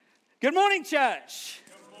Good morning, church.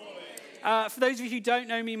 Good morning. For those of you who don't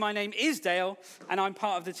know me, my name is Dale, and I'm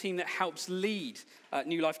part of the team that helps lead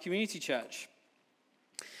New Life Community Church.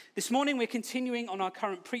 This morning, we're continuing on our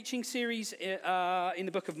current preaching series in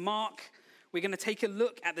the book of Mark. We're going to take a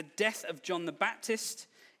look at the death of John the Baptist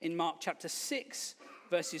in Mark chapter 6,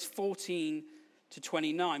 verses 14 to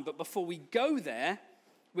 29. But before we go there,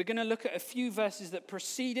 we're going to look at a few verses that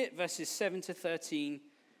precede it, verses 7 to 13,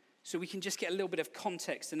 so we can just get a little bit of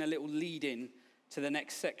context and a little lead in to the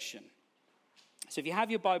next section. So if you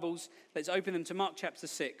have your Bibles, let's open them to Mark chapter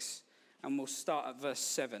 6, and we'll start at verse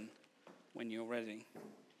 7 when you're ready.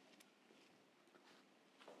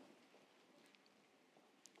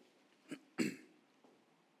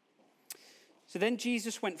 So then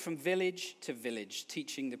Jesus went from village to village,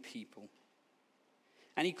 teaching the people.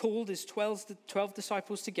 And he called his 12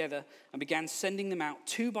 disciples together and began sending them out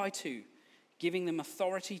two by two, giving them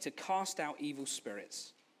authority to cast out evil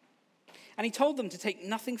spirits. And he told them to take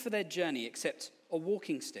nothing for their journey except a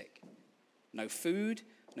walking stick. No food,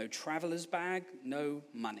 no traveler's bag, no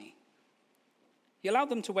money. He allowed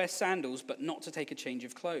them to wear sandals, but not to take a change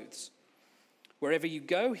of clothes. Wherever you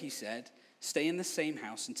go, he said, stay in the same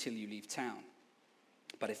house until you leave town.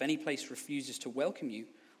 But if any place refuses to welcome you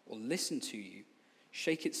or listen to you,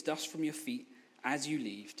 shake its dust from your feet as you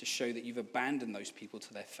leave to show that you've abandoned those people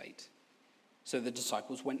to their fate. So the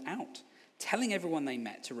disciples went out, telling everyone they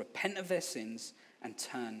met to repent of their sins and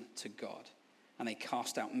turn to God. And they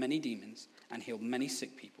cast out many demons and healed many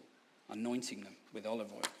sick people, anointing them with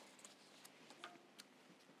olive oil.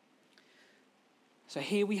 So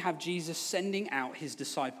here we have Jesus sending out his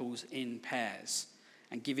disciples in pairs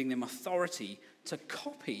and giving them authority to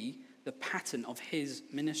copy the pattern of his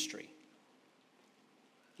ministry.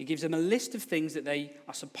 He gives them a list of things that they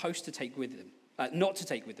are supposed to take with them, not to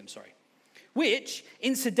take with them, which,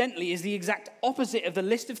 incidentally, is the exact opposite of the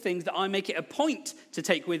list of things that I make it a point to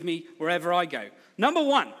take with me wherever I go. Number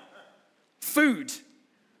one, food.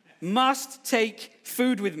 Must take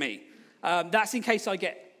food with me. That's in case I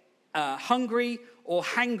get hungry or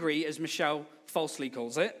hangry, as Michelle falsely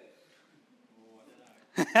calls it.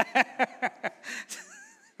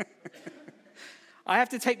 I have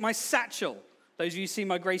to take my satchel. Those of you who see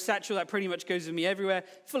my grey satchel, that pretty much goes with me everywhere.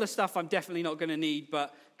 Full of stuff I'm definitely not going to need,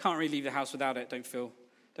 but can't really leave the house without it. Don't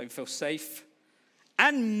feel safe.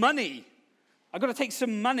 And money. I've got to take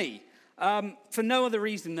some money for no other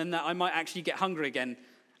reason than that I might actually get hungry again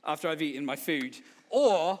after I've eaten my food.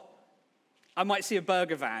 Or I might see a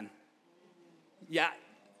burger van. Yeah.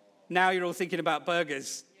 Now you're all thinking about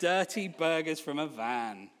burgers. Dirty burgers from a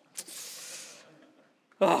van.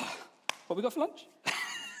 Oh, what we got for lunch?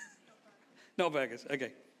 Not burgers,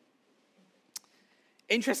 okay.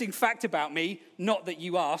 Interesting fact about me, not that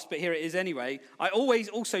you asked, but here it is anyway. I always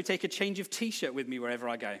also take a change of t-shirt with me wherever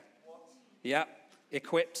I go. What? Yeah,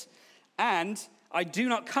 equipped. And I do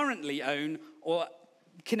not currently own or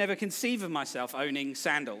can never conceive of myself owning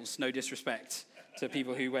sandals. No disrespect to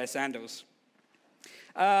people who wear sandals.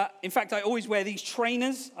 In fact, I always wear these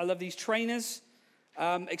trainers. I love these trainers,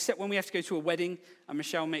 except when we have to go to a wedding and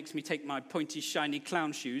Michelle makes me take my pointy, shiny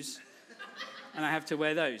clown shoes. And I have to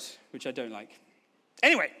wear those, which I don't like.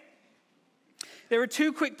 Anyway, there are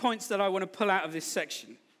two quick points that I want to pull out of this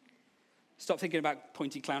section. Stop thinking about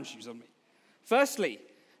pointy clown shoes on me. Firstly,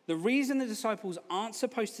 the reason the disciples aren't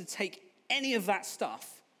supposed to take any of that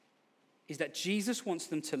stuff is that Jesus wants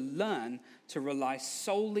them to learn to rely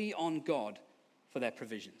solely on God for their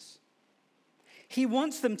provisions. He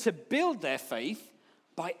wants them to build their faith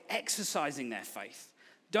by exercising their faith.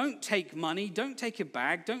 Don't take money, don't take a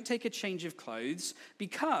bag, don't take a change of clothes,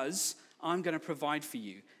 because I'm going to provide for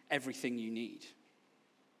you everything you need.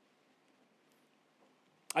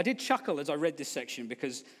 I did chuckle as I read this section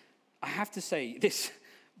because I have to say, this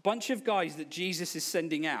bunch of guys that Jesus is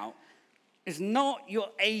sending out is not your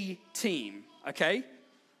A team, okay?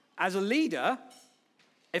 As a leader,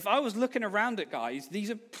 if I was looking around at guys, these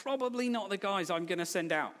are probably not the guys I'm going to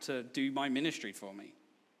send out to do my ministry for me.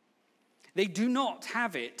 They do not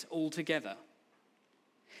have it all together.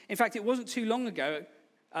 In fact, it wasn't too long ago,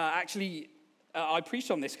 I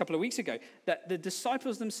preached on this a couple of weeks ago, that the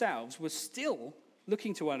disciples themselves were still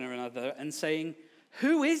looking to one another and saying,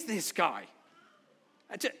 who is this guy?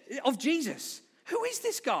 Of Jesus. Who is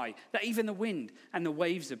this guy that even the wind and the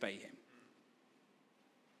waves obey him?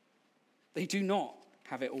 They do not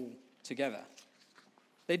have it all together.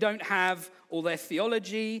 They don't have all their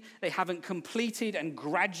theology. They haven't completed and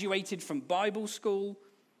graduated from Bible school.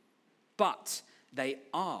 But they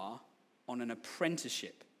are on an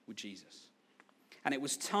apprenticeship with Jesus. And it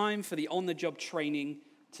was time for the on-the-job training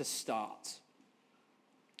to start.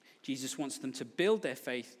 Jesus wants them to build their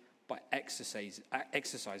faith by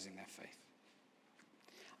exercising their faith.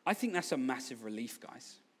 I think that's a massive relief,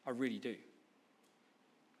 guys. I really do.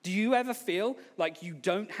 Do you ever feel like you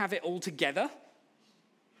don't have it all together?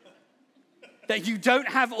 That you don't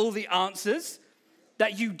have all the answers?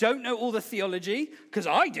 That you don't know all the theology? Because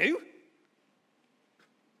I do.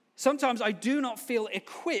 Sometimes I do not feel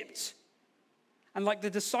equipped. And like the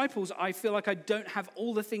disciples, I feel like I don't have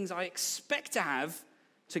all the things I expect to have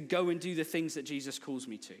to go and do the things that Jesus calls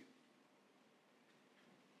me to.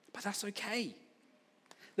 But that's okay.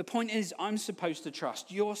 The point is, I'm supposed to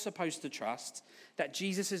trust, you're supposed to trust that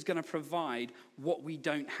Jesus is going to provide what we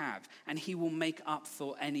don't have, and he will make up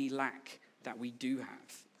for any lack that we do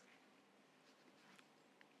have.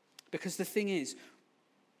 Because the thing is,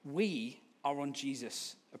 we are on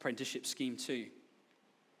Jesus' apprenticeship scheme too.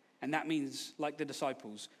 And that means, like the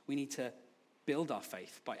disciples, we need to build our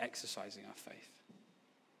faith by exercising our faith.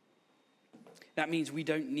 That means we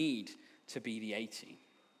don't need to be the 18.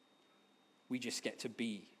 We just get to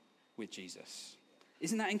be with Jesus.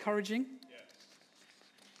 Isn't that encouraging? Yeah.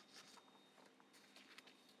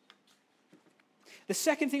 The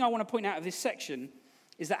second thing I want to point out of this section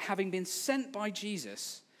is that having been sent by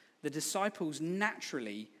Jesus, the disciples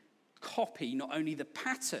naturally copy not only the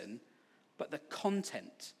pattern, but the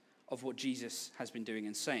content of what Jesus has been doing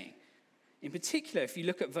and saying. In particular, if you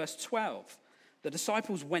look at verse 12, the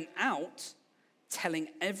disciples went out telling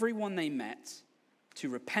everyone they met to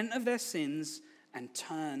repent of their sins and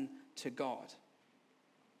turn to God.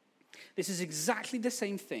 This is exactly the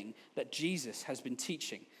same thing that Jesus has been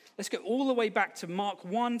teaching. Let's go all the way back to Mark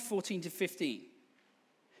 1:14-15.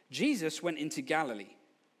 Jesus went into Galilee,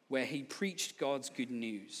 where he preached God's good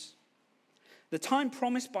news. The time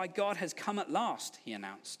promised by God has come at last, he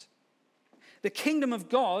announced. The kingdom of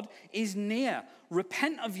God is near.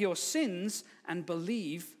 Repent of your sins and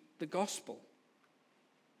believe the gospel.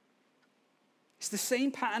 It's the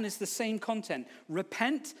same pattern, it's the same content.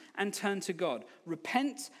 Repent and turn to God.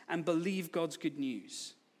 Repent and believe God's good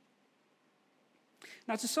news.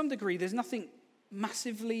 Now, to some degree, there's nothing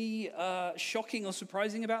massively shocking or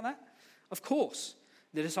surprising about that. Of course,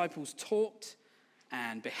 the disciples talked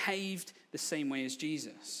and behaved the same way as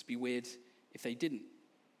Jesus. Be weird if they didn't.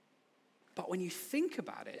 But when you think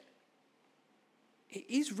about it, it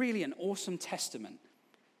is really an awesome testament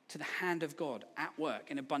to the hand of God at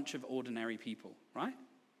work in a bunch of ordinary people, right?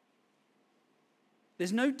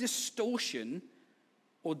 There's no distortion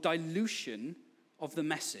or dilution of the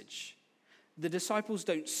message. The disciples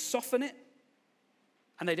don't soften it,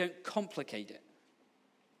 and they don't complicate it.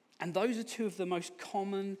 And those are two of the most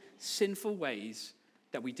common sinful ways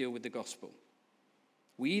that we deal with the gospel.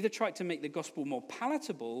 We either try to make the gospel more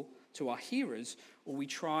palatable to our hearers, or we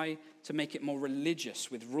try to make it more religious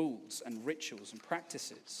with rules and rituals and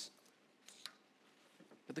practices.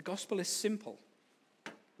 But the gospel is simple.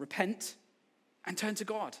 Repent and turn to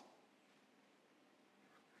God.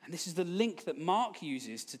 And this is the link that Mark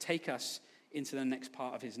uses to take us into the next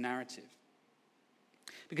part of his narrative.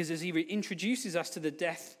 Because as he introduces us to the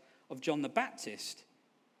death of John the Baptist,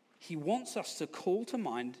 he wants us to call to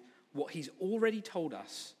mind what he's already told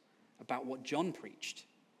us about what John preached.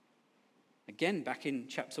 Again, back in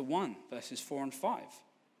chapter 1, verses 4 and 5.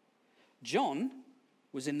 John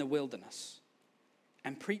was in the wilderness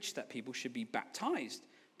and preached that people should be baptized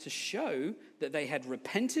to show that they had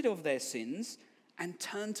repented of their sins and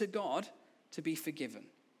turned to God to be forgiven.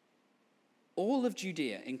 All of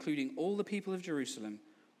Judea, including all the people of Jerusalem,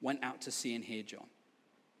 went out to see and hear John.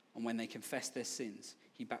 And when they confessed their sins,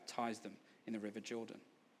 he baptized them in the river Jordan.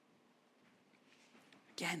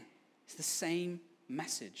 Again, it's the same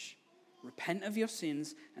message. Repent of your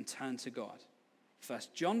sins and turn to God.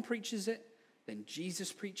 First John preaches it, then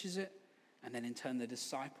Jesus preaches it, and then in turn the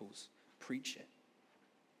disciples preach it.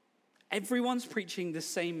 Everyone's preaching the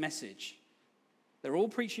same message. They're all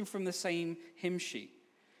preaching from the same hymn sheet.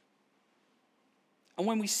 And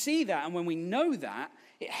when we see that and when we know that,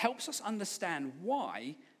 it helps us understand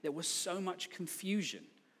why there was so much confusion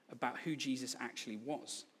about who Jesus actually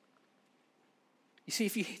was. You see,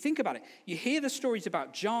 if you think about it, you hear the stories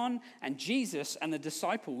about John and Jesus and the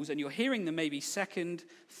disciples, and you're hearing them maybe second,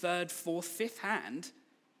 third, fourth, fifth hand.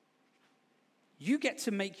 You get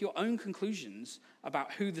to make your own conclusions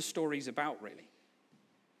about who the story's about, really,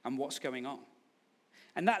 and what's going on.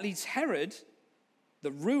 And that leads Herod,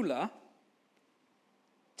 the ruler,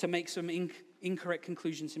 to make some incorrect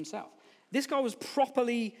conclusions himself. This guy was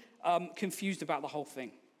properly confused about the whole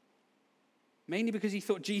thing, mainly because he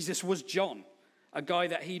thought Jesus was John, a guy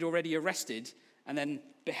that he'd already arrested and then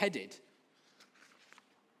beheaded.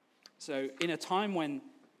 So in a time when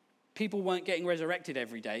people weren't getting resurrected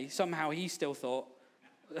every day, somehow he still thought,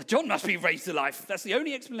 John must be raised to life. That's the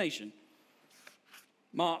only explanation.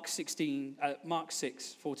 Mark 6,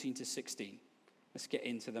 14 to 16. Let's get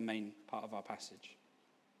into the main part of our passage.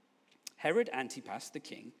 Herod Antipas, the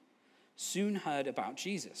king, soon heard about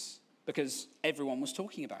Jesus because everyone was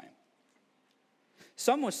talking about him.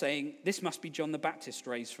 Some were saying, this must be John the Baptist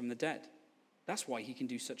raised from the dead. That's why he can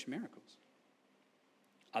do such miracles.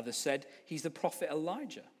 Others said, he's the prophet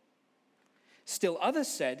Elijah. Still others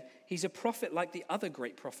said, he's a prophet like the other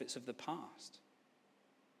great prophets of the past.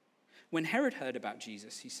 When Herod heard about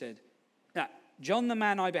Jesus, he said, John the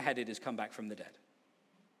man I beheaded has come back from the dead.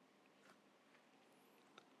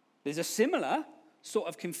 There's a similar sort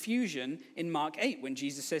of confusion in Mark 8 when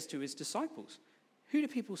Jesus says to his disciples, who do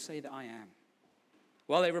people say that I am?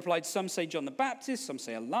 Well, they replied, some say John the Baptist, some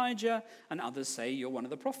say Elijah, and others say you're one of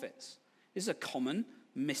the prophets. This is a common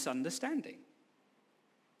misunderstanding.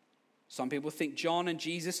 Some people think John and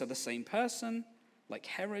Jesus are the same person, like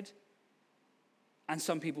Herod, and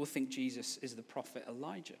some people think Jesus is the prophet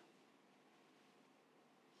Elijah.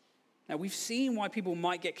 Now, we've seen why people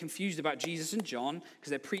might get confused about Jesus and John, because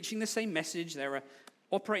they're preaching the same message, they're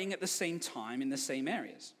operating at the same time in the same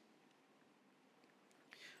areas.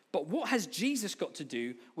 But what has Jesus got to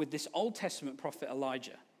do with this Old Testament prophet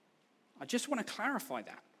Elijah? I just want to clarify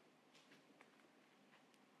that.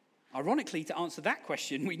 Ironically, to answer that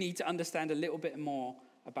question, we need to understand a little bit more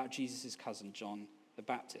about Jesus' cousin, John the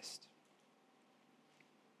Baptist.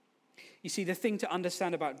 You see, the thing to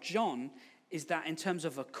understand about John is that in terms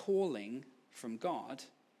of a calling from God,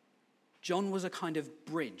 John was a kind of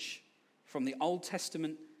bridge from the Old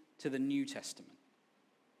Testament to the New Testament.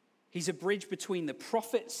 He's a bridge between the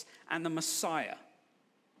prophets and the Messiah.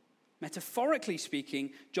 Metaphorically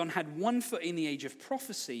speaking, John had 1 foot in the age of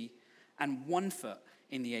prophecy and 1 foot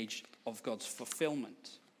in the age of God's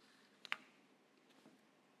fulfillment.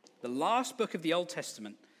 The last book of the Old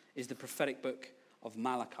Testament is the prophetic book of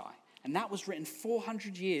Malachi. And that was written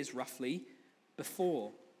 400 years, roughly,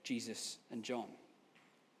 before Jesus and John.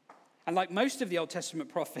 And like most of the Old Testament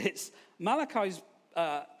prophets, Malachi's,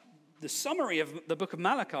 the summary of the book of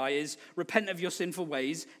Malachi is, repent of your sinful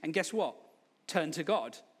ways, and guess what? Turn to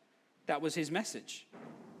God. That was his message.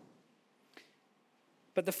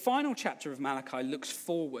 But the final chapter of Malachi looks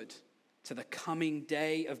forward to the coming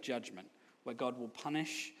day of judgment, where God will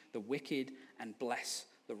punish the wicked and bless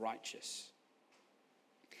the righteous.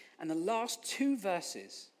 And the last 2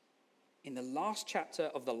 verses in the last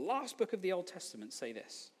chapter of the last book of the Old Testament say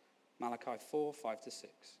this, Malachi 4, 5 to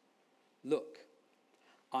 6. Look,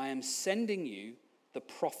 I am sending you the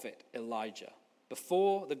prophet Elijah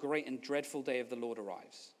before the great and dreadful day of the Lord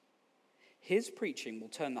arrives. His preaching will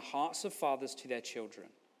turn the hearts of fathers to their children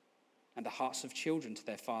and the hearts of children to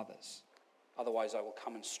their fathers. Otherwise, I will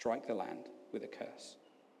come and strike the land with a curse.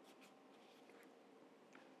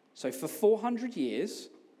 So for 400 years,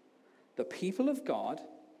 the people of God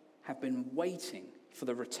have been waiting for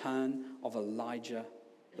the return of Elijah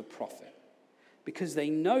the prophet, because they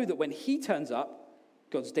know that when he turns up,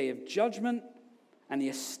 God's day of judgment and the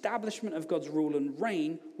establishment of God's rule and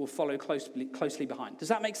reign will follow closely behind. Does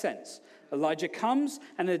that make sense? Elijah comes,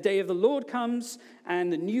 and the day of the Lord comes,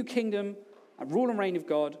 and the new kingdom and rule and reign of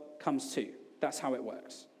God comes too. That's how it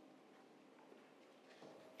works.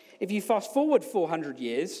 If you fast forward 400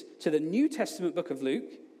 years to the New Testament book of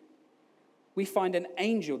Luke, we find an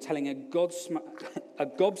angel telling a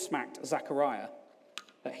gobsmacked Zechariah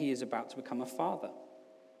that he is about to become a father.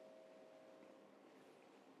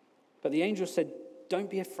 But the angel said, don't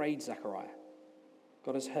be afraid, Zechariah.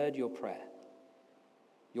 God has heard your prayer.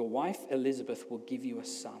 Your wife Elizabeth will give you a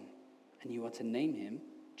son, and you are to name him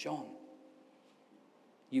John.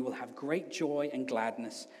 You will have great joy and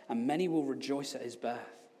gladness, and many will rejoice at his birth.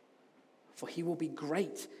 For he will be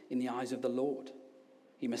great in the eyes of the Lord.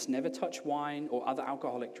 He must never touch wine or other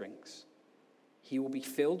alcoholic drinks. He will be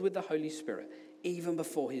filled with the Holy Spirit even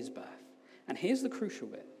before his birth. And here's the crucial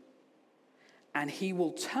bit. And he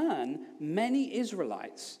will turn many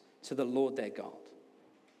Israelites to the Lord their God.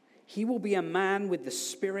 He will be a man with the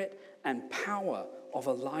spirit and power of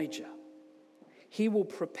Elijah. He will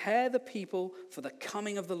prepare the people for the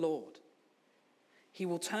coming of the Lord. He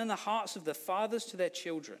will turn the hearts of the fathers to their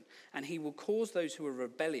children, and he will cause those who are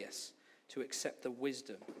rebellious to accept the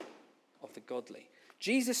wisdom of the godly.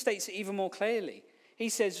 Jesus states it even more clearly. He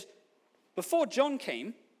says, before John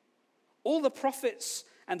came, all the prophets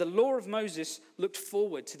and the law of Moses looked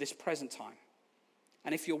forward to this present time.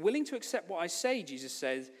 And if you're willing to accept what I say, Jesus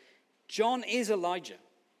says, John is Elijah,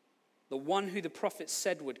 the one who the prophets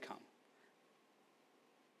said would come.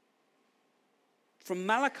 From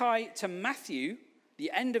Malachi to Matthew,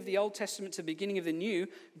 the end of the Old Testament to the beginning of the New,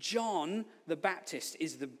 John the Baptist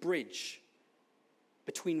is the bridge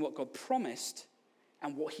between what God promised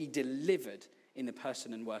and what he delivered in the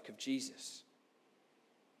person and work of Jesus.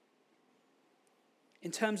 In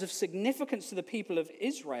terms of significance to the people of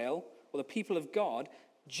Israel, or the people of God,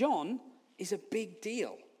 John is a big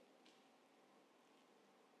deal.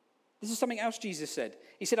 This is something else Jesus said.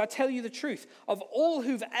 He said, I tell you the truth. Of all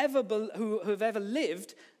who've ever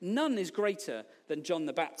lived, none is greater than John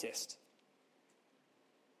the Baptist.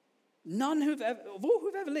 Of all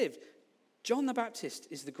who've ever lived, John the Baptist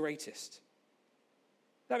is the greatest.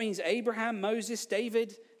 That means Abraham, Moses,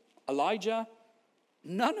 David, Elijah,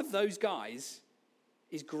 none of those guys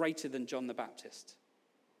is greater than John the Baptist.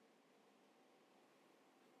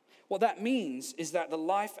 What that means is that the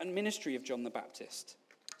life and ministry of John the Baptist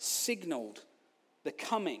signaled the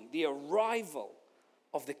coming, the arrival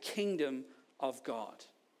of the kingdom of God.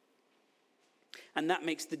 And that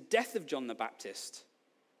makes the death of John the Baptist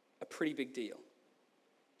a pretty big deal.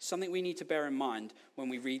 Something we need to bear in mind when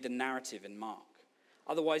we read the narrative in Mark.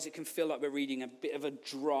 Otherwise, it can feel like we're reading a bit of a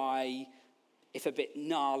dry, if a bit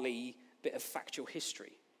gnarly, bit of factual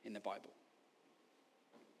history in the Bible.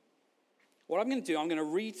 What I'm going to do, I'm going to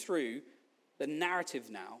read through the narrative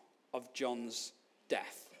now of John's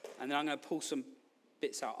death. And then I'm going to pull some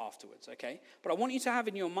bits out afterwards, okay? But I want you to have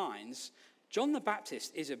in your minds, John the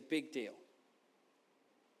Baptist is a big deal.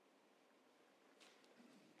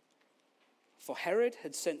 For Herod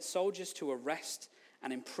had sent soldiers to arrest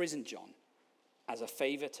and imprison John as a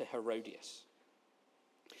favor to Herodias.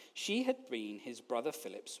 She had been his brother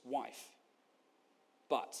Philip's wife,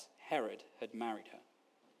 but Herod had married her.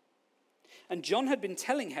 And John had been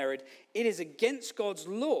telling Herod, it is against God's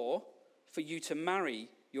law for you to marry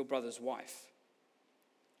your brother's wife.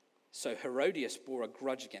 So Herodias bore a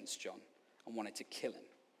grudge against John and wanted to kill him.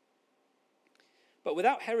 But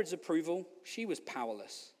without Herod's approval, she was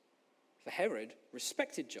powerless. For Herod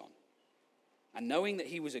respected John, and knowing that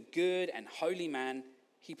he was a good and holy man,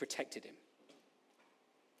 he protected him.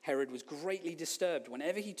 Herod was greatly disturbed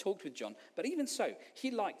whenever he talked with John, but even so,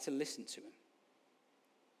 he liked to listen to him.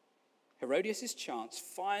 Herodias' chance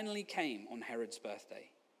finally came on Herod's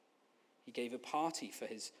birthday. He gave a party for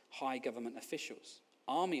his high government officials,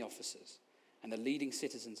 army officers, and the leading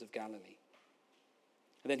citizens of Galilee.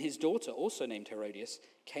 And then his daughter, also named Herodias,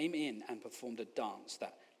 came in and performed a dance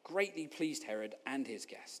that greatly pleased Herod and his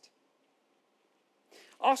guest.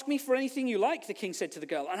 Ask me for anything you like, the king said to the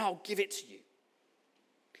girl, and I'll give it to you.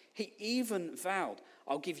 He even vowed,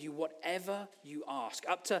 I'll give you whatever you ask,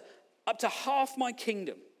 up to half my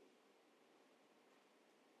kingdom.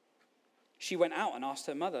 She went out and asked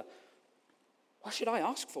her mother, what should I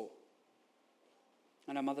ask for?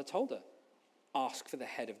 And her mother told her, ask for the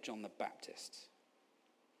head of John the Baptist.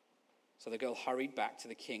 So the girl hurried back to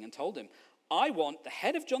the king and told him, I want the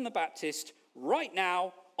head of John the Baptist right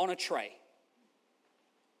now on a tray.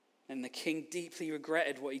 And the king deeply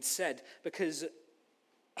regretted what he'd said because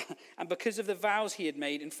of the vows he had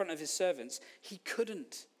made in front of his servants, he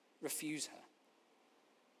couldn't refuse her.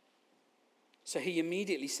 So he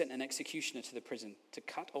immediately sent an executioner to the prison to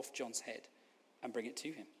cut off John's head and bring it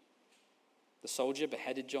to him. The soldier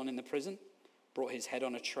beheaded John in the prison, brought his head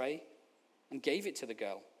on a tray, and gave it to the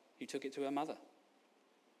girl, who took it to her mother.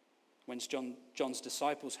 When John's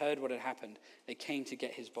disciples heard what had happened, they came to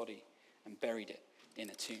get his body and buried it in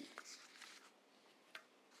a tomb.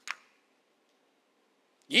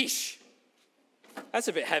 Yeesh. That's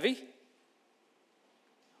a bit heavy.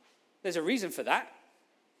 There's a reason for that.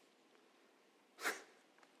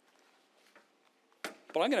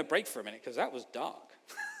 But I'm going to break for a minute because that was dark.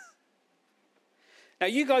 Now,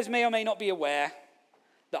 you guys may or may not be aware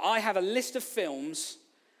that I have a list of films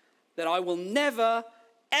that I will never,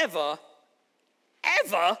 ever,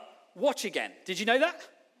 ever watch again. Did you know that?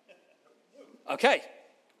 Okay.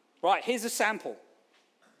 Right, here's a sample.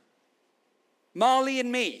 Marley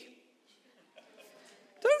and Me.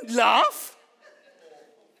 Don't laugh.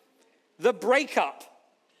 The Breakup.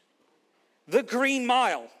 The Green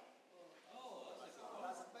Mile.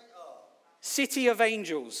 City of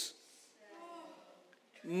Angels.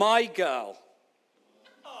 My Girl.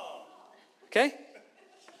 Okay?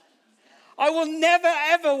 I will never,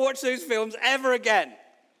 ever watch those films ever again.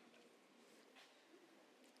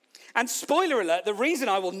 And spoiler alert, the reason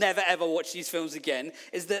I will never, ever watch these films again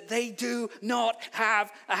is that they do not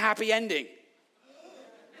have a happy ending.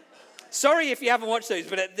 Sorry if you haven't watched those,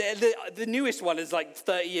 but the newest one is like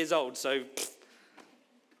 30 years old, so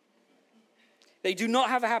they do not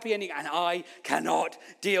have a happy ending, and I cannot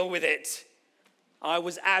deal with it. I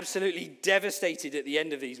was absolutely devastated at the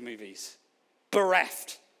end of these movies.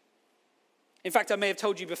 Bereft. In fact, I may have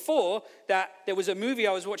told you before that there was a movie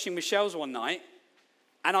I was watching with Shells one night,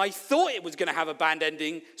 and I thought it was going to have a bad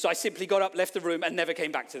ending, so I simply got up, left the room, and never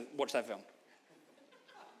came back to watch that film.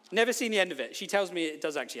 Never seen the end of it. She tells me it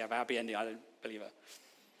does actually have a happy ending. I don't believe her.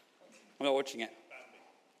 I'm not watching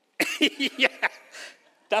it. Yeah,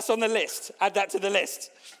 that's on the list. Add that to the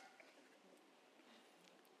list.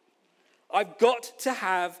 I've got to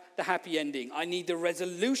have the happy ending. I need the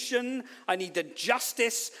resolution. I need the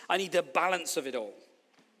justice. I need the balance of it all.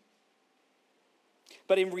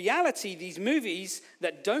 But in reality, these movies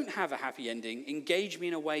that don't have a happy ending engage me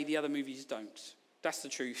in a way the other movies don't. That's the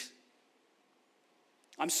truth.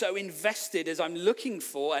 I'm so invested as I'm looking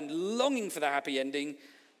for and longing for the happy ending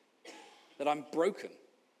that I'm broken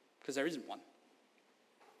because there isn't one.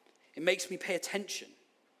 It makes me pay attention.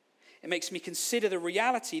 It makes me consider the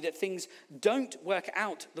reality that things don't work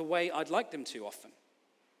out the way I'd like them to often.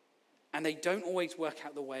 And they don't always work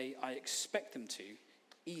out the way I expect them to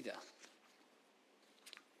either.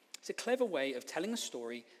 It's a clever way of telling a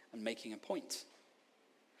story and making a point.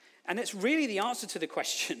 And it's really the answer to the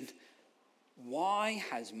question, why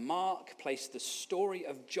has Mark placed the story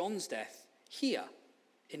of John's death here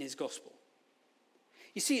in his gospel?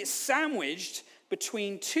 You see, it's sandwiched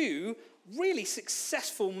between two really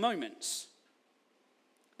successful moments.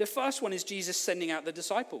 The first one is Jesus sending out the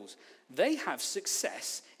disciples. They have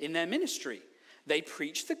success in their ministry. They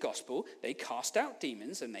preach the gospel, they cast out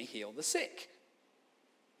demons, and they heal the sick.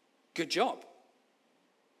 Good job.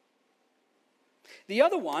 The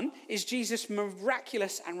other one is Jesus'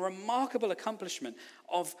 miraculous and remarkable accomplishment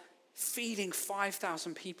of feeding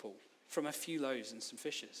 5,000 people from a few loaves and some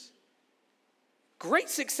fishes. Great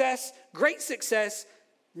success,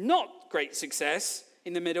 not great success.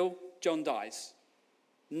 In the middle, John dies.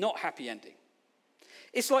 Not happy ending.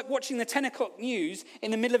 It's like watching the 10 o'clock news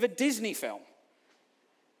in the middle of a Disney film.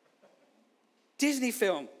 Disney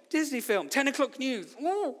film, 10 o'clock news.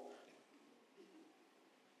 Ooh.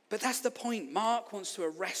 But that's the point. Mark wants to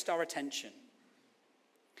arrest our attention.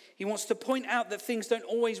 He wants to point out that things don't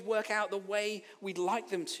always work out the way we'd like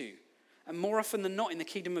them to. And more often than not in the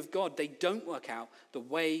kingdom of God, they don't work out the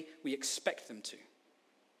way we expect them to.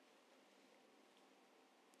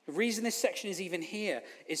 The reason this section is even here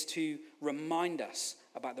is to remind us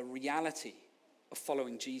about the reality of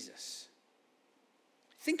following Jesus.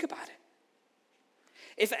 Think about it.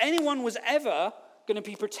 If anyone was ever going to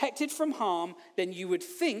be protected from harm, then you would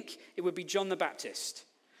think it would be John the Baptist.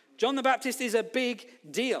 John the Baptist is a big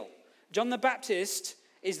deal. John the Baptist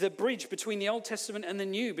is the bridge between the Old Testament and the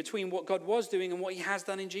New, between what God was doing and what he has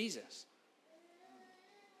done in Jesus.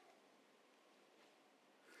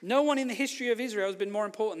 No one in the history of Israel has been more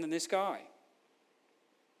important than this guy.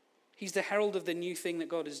 He's the herald of the new thing that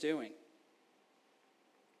God is doing.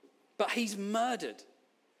 But he's murdered.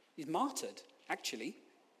 He's martyred, actually.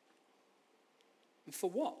 And for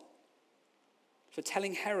what? For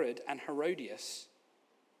telling Herod and Herodias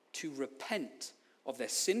to repent of their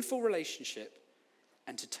sinful relationship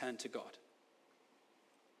and to turn to God.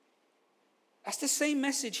 That's the same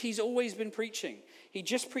message he's always been preaching. He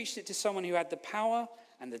just preached it to someone who had the power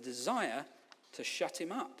and the desire to shut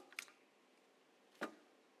him up.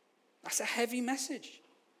 That's a heavy message.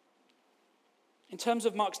 In terms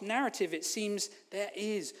of Mark's narrative, it seems there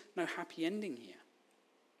is no happy ending here.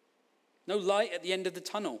 No light at the end of the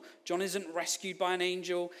tunnel. John isn't rescued by an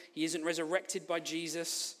angel. He isn't resurrected by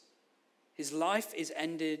Jesus. His life is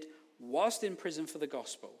ended whilst in prison for the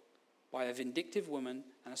gospel by a vindictive woman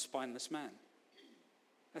and a spineless man.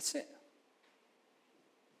 That's it.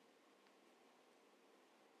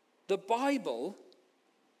 The Bible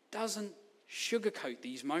doesn't sugarcoat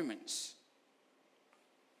these moments.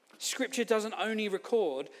 Scripture doesn't only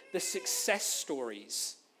record the success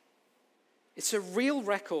stories. It's a real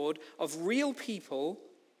record of real people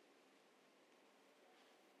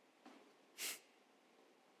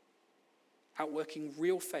outworking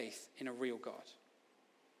real faith in a real God.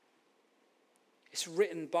 It's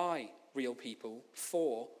written by real people,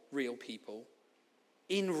 for real people,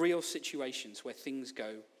 in real situations where things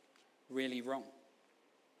go really wrong.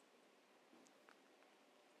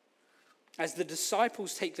 As the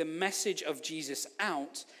disciples take the message of Jesus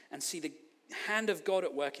out and see the hand of God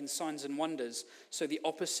at work in signs and wonders, so the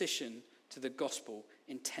opposition to the gospel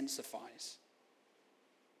intensifies.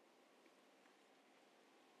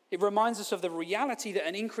 It reminds us of the reality that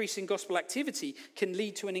an increase in gospel activity can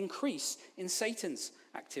lead to an increase in Satan's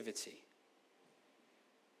activity.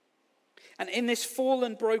 And in this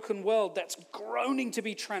fallen, broken world that's groaning to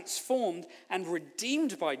be transformed and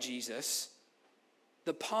redeemed by Jesus,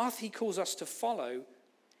 the path he calls us to follow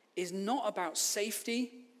is not about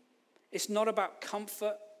safety. It's not about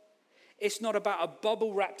comfort. It's not about a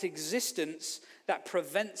bubble-wrapped existence that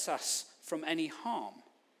prevents us from any harm.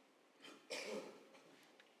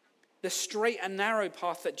 The straight and narrow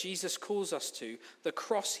path that Jesus calls us to, the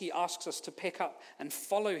cross he asks us to pick up and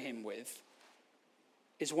follow him with,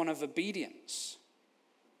 is one of obedience,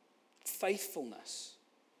 faithfulness,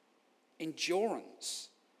 endurance,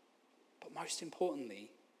 but most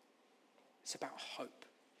importantly, it's about hope.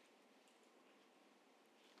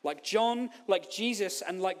 Like John, like Jesus,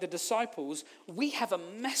 and like the disciples, we have a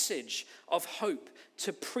message of hope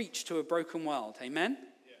to preach to a broken world. Amen?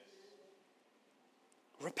 Yes.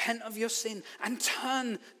 Repent of your sin and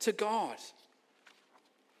turn to God.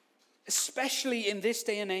 Especially in this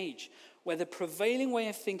day and age, where the prevailing way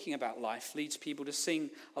of thinking about life leads people to sing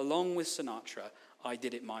along with Sinatra, I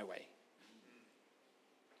did it my way.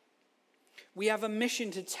 We have a mission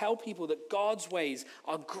to tell people that God's ways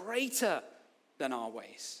are greater than our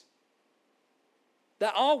ways.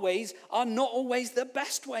 That our ways are not always the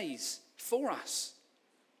best ways for us.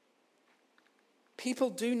 People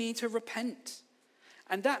do need to repent.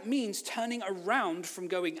 And that means turning around from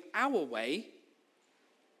going our way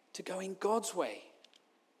to going God's way.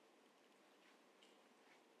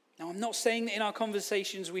 Now, I'm not saying that in our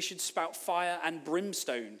conversations we should spout fire and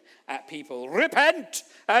brimstone at people. Repent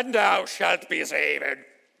and thou shalt be saved.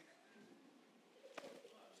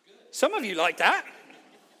 Some of you like that.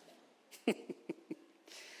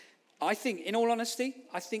 I think, in all honesty,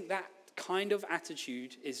 I think that kind of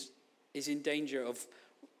attitude is in danger of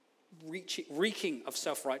reeking of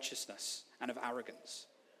self-righteousness and of arrogance.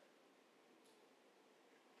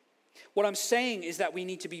 What I'm saying is that we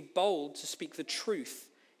need to be bold to speak the truth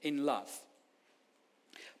in love.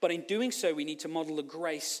 But in doing so, we need to model the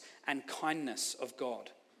grace and kindness of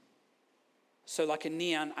God. So like a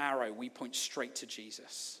neon arrow, we point straight to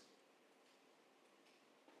Jesus.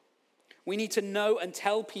 We need to know and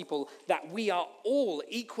tell people that we are all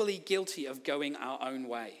equally guilty of going our own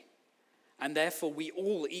way. And therefore, we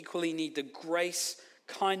all equally need the grace,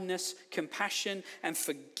 kindness, compassion, and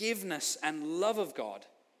forgiveness and love of God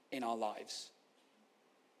in our lives.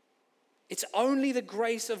 It's only the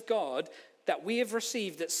grace of God that we have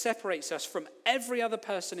received that separates us from every other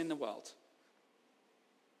person in the world.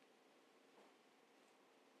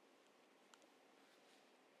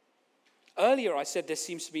 Earlier, I said there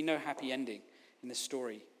seems to be no happy ending in the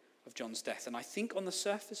story of John's death. And I think on the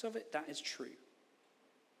surface of it, that is true.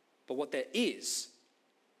 But what there is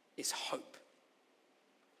hope.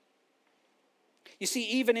 You see,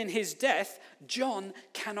 even in his death, John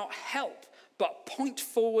cannot help but point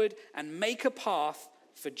forward and make a path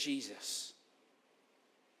for Jesus.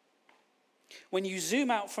 When you zoom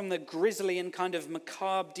out from the grisly and kind of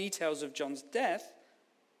macabre details of John's death,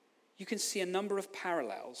 you can see a number of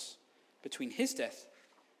parallels between his death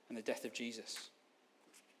and the death of Jesus.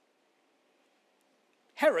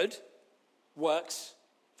 Herod works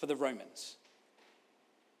for the Romans.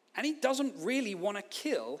 And he doesn't really want to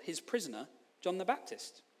kill his prisoner, John the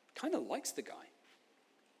Baptist. Kind of likes the guy.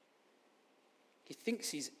 He thinks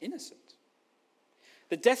he's innocent.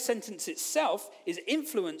 The death sentence itself is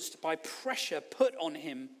influenced by pressure put on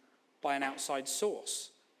him by an outside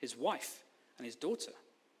source, his wife and his daughter.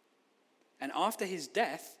 And after his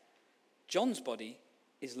death, John's body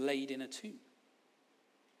is laid in a tomb.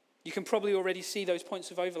 You can probably already see those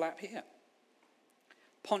points of overlap here.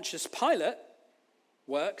 Pontius Pilate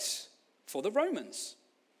works for the Romans.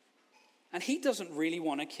 And he doesn't really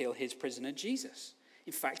want to kill his prisoner Jesus.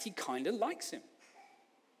 In fact, he kind of likes him.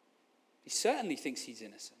 He certainly thinks he's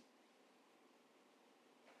innocent.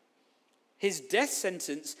 His death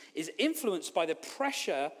sentence is influenced by the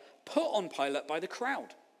pressure put on Pilate by the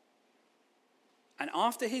crowd. And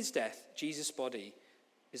after his death, Jesus' body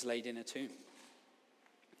is laid in a tomb.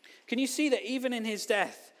 Can you see that even in his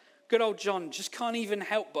death, good old John just can't even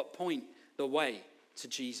help but point the way to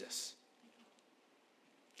Jesus?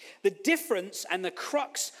 The difference and the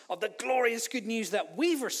crux of the glorious good news that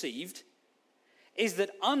we've received is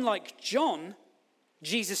that unlike John,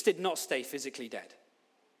 Jesus did not stay physically dead.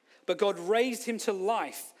 But God raised him to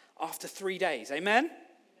life after 3 days. Amen?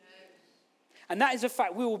 And that is a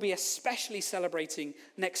fact we will be especially celebrating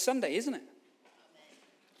next Sunday, isn't it?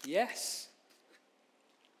 Yes.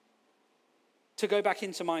 To go back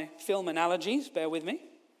into my film analogies, bear with me.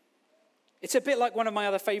 It's a bit like one of my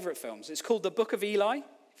other favorite films. It's called The Book of Eli.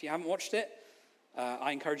 If you haven't watched it,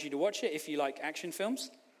 I encourage you to watch it if you like action films.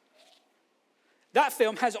 That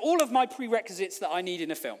film has all of my prerequisites that I need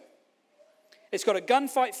in a film. It's got a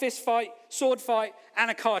gunfight, fist fight, sword fight, and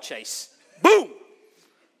a car chase. Boom!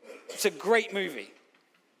 It's a great movie.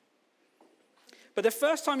 But the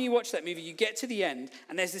first time you watch that movie, you get to the end,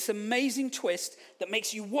 and there's this amazing twist that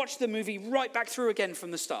makes you watch the movie right back through again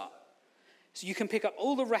from the start. So you can pick up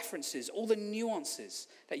all the references, all the nuances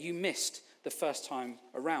that you missed the first time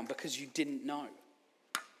around because you didn't know.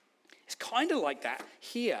 It's kind of like that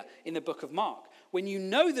here in the book of Mark. When you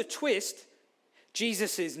know the twist,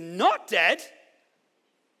 Jesus is not dead,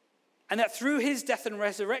 and that through his death and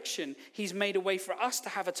resurrection, he's made a way for us to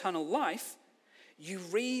have eternal life, you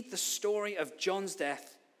read the story of John's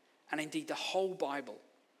death and indeed the whole Bible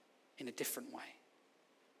in a different way.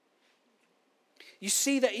 You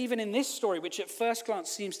see that even in this story, which at first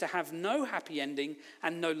glance seems to have no happy ending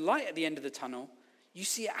and no light at the end of the tunnel, you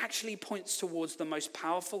see it actually points towards the most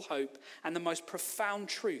powerful hope and the most profound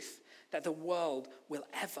truth that the world will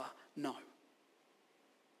ever know.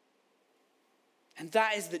 And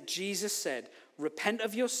that is that Jesus said, repent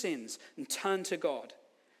of your sins and turn to God.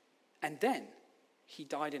 And then he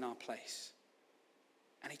died in our place.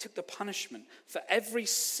 And he took the punishment for every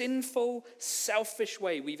sinful, selfish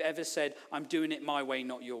way we've ever said, I'm doing it my way,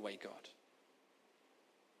 not your way, God.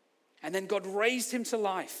 And then God raised him to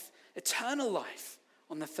life, eternal life,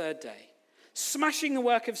 on the third day, smashing the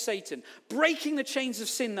work of Satan, breaking the chains of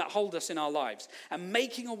sin that hold us in our lives, and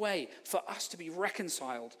making a way for us to be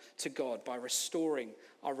reconciled to God by restoring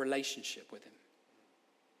our relationship with him.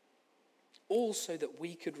 All so that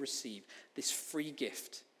we could receive this free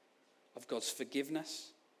gift of God's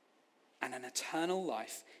forgiveness and an eternal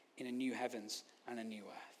life in a new heavens and a new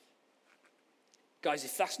earth. Guys,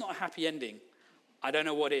 if that's not a happy ending, I don't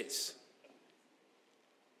know what is.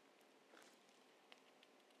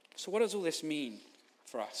 So what does all this mean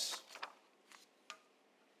for us?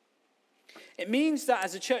 It means that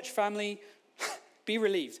as a church family, be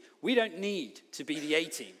relieved. We don't need to be the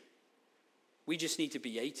A-team. We just need to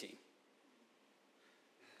be A-team.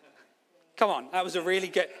 Come on, that was a really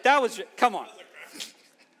good, come on.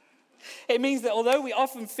 It means that although we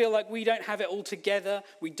often feel like we don't have it all together,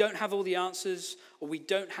 we don't have all the answers, or we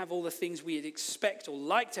don't have all the things we'd expect or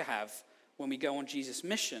like to have when we go on Jesus'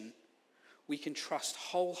 mission, we can trust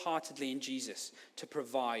wholeheartedly in Jesus to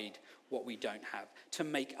provide what we don't have, to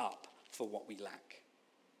make up for what we lack.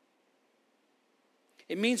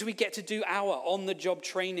 It means we get to do our on-the-job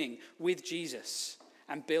training with Jesus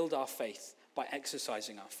and build our faith by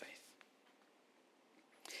exercising our faith.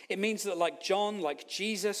 It means that like John, like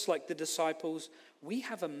Jesus, like the disciples, we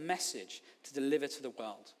have a message to deliver to the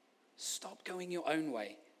world. Stop going your own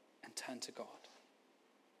way and turn to God.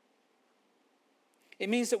 It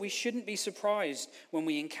means that we shouldn't be surprised when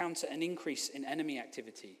we encounter an increase in enemy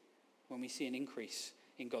activity, when we see an increase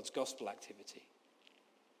in God's gospel activity.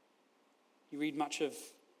 You read much of,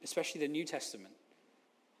 especially the New Testament,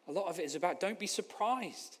 a lot of it is about don't be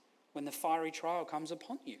surprised when the fiery trial comes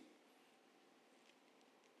upon you.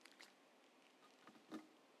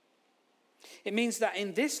 It means that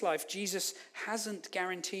in this life, Jesus hasn't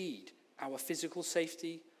guaranteed our physical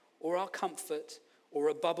safety or our comfort or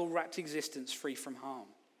a bubble-wrapped existence free from harm.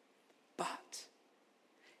 But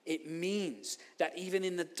it means that even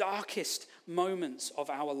in the darkest moments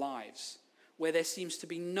of our lives, where there seems to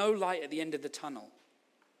be no light at the end of the tunnel,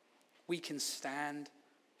 we can stand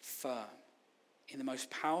firm in the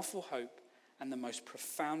most powerful hope and the most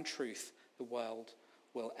profound truth the world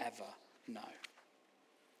will ever know.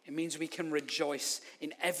 It means we can rejoice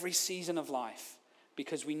in every season of life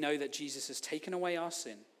because we know that Jesus has taken away our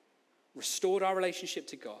sin, restored our relationship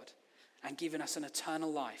to God, and given us an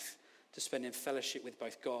eternal life to spend in fellowship with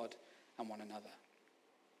both God and one another.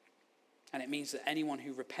 And it means that anyone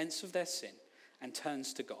who repents of their sin and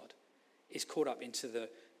turns to God is caught up into the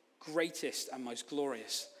greatest and most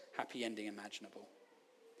glorious happy ending imaginable.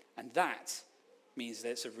 And that means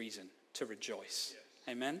there's a reason to rejoice.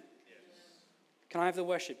 Yes. Amen? Yes. Can I have the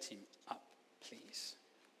worship team up, please?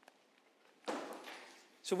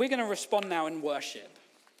 So we're going to respond now in worship.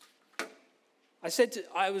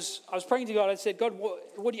 I was praying to God. I said, God,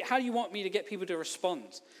 how do you want me to get people to respond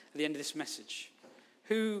at the end of this message?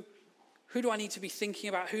 Who do I need to be thinking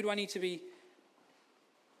about? Who do I need to be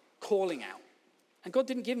calling out? And God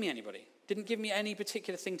didn't give me anybody. Didn't give me any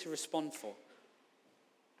particular thing to respond for.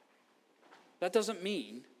 That doesn't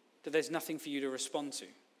mean that there's nothing for you to respond to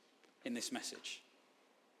in this message.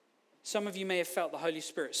 Some of you may have felt the Holy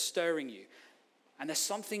Spirit stirring you, and there's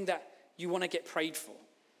something that you want to get prayed for.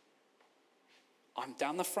 I'm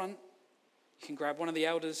down the front. You can grab one of the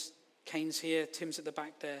elders. Kane's here. Tim's at the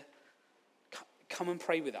back there. Come and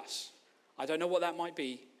pray with us. I don't know what that might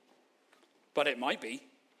be, but it might be.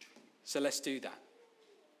 So let's do that.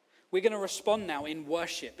 We're going to respond now in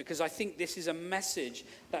worship because I think this is a message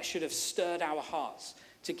that should have stirred our hearts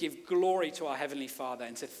to give glory to our Heavenly Father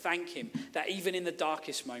and to thank him that even in the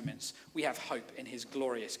darkest moments, we have hope in his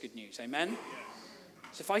glorious good news. Amen?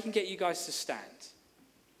 So if I can get you guys to stand.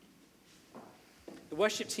 The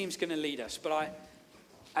worship team's going to lead us, but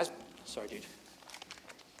as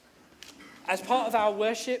part of our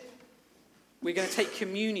worship, we're going to take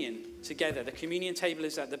communion together. The communion table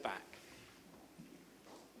is at the back.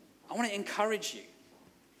 I want to encourage you,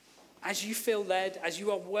 as you feel led, as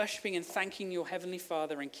you are worshiping and thanking your Heavenly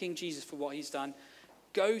Father and King Jesus for what he's done,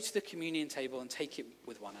 go to the communion table and take it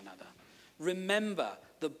with one another. Remember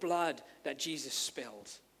the blood that Jesus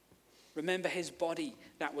spilled. Remember his body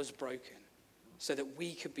that was broken so that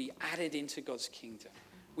we could be added into God's kingdom.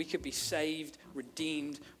 We could be saved,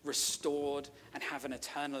 redeemed, restored, and have an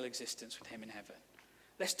eternal existence with him in heaven.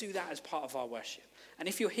 Let's do that as part of our worship. And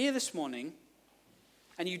if you're here this morning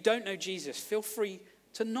and you don't know Jesus, feel free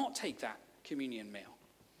to not take that communion meal.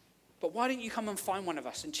 But why don't you come and find one of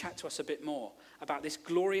us and chat to us a bit more about this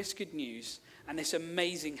glorious good news and this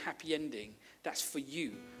amazing happy ending that's for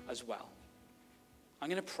you as well. I'm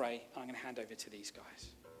going to pray and I'm going to hand over to these guys.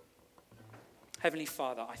 Heavenly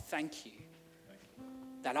Father, I thank you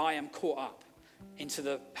that I am caught up into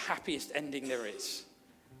the happiest ending there is.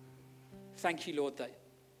 Thank you, Lord, that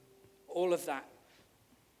all of that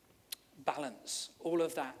balance, all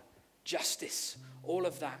of that justice, all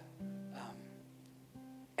of that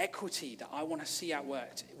equity that I want to see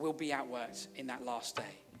outworked will be outworked in that last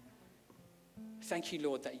day. Thank you,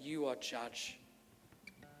 Lord, that you are judge.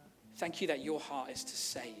 Thank you that your heart is to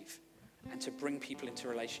save and to bring people into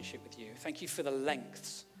relationship with you. Thank you for the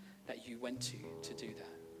lengths that you went to do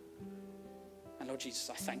that. And Lord Jesus,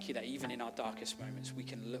 I thank you that even in our darkest moments, we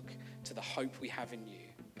can look to the hope we have in you.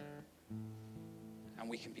 And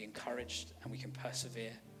we can be encouraged and we can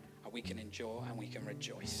persevere and we can endure and we can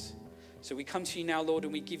rejoice. So we come to you now, Lord,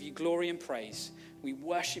 and we give you glory and praise. We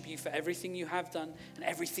worship you for everything you have done and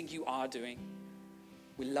everything you are doing.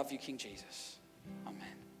 We love you, King Jesus.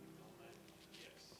 Amen.